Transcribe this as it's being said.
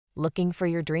Looking for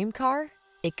your dream car?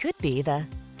 It could be the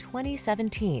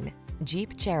 2017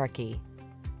 Jeep Cherokee.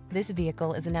 This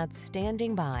vehicle is an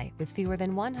outstanding buy with fewer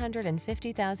than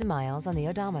 150,000 miles on the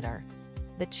odometer.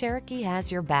 The Cherokee has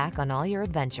your back on all your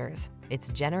adventures. Its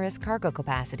generous cargo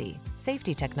capacity,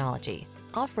 safety technology,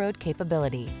 off-road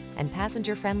capability, and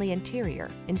passenger-friendly interior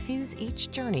infuse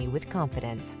each journey with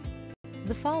confidence.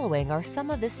 The following are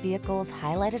some of this vehicle's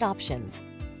highlighted options: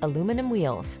 aluminum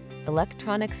wheels,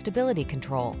 electronic stability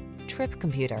control, trip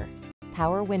computer,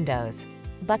 power windows,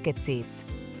 bucket seats,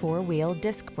 four-wheel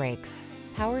disc brakes,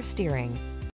 power steering.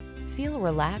 Feel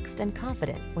relaxed and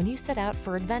confident when you set out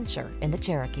for adventure in the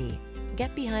Cherokee.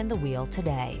 Get behind the wheel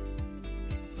today.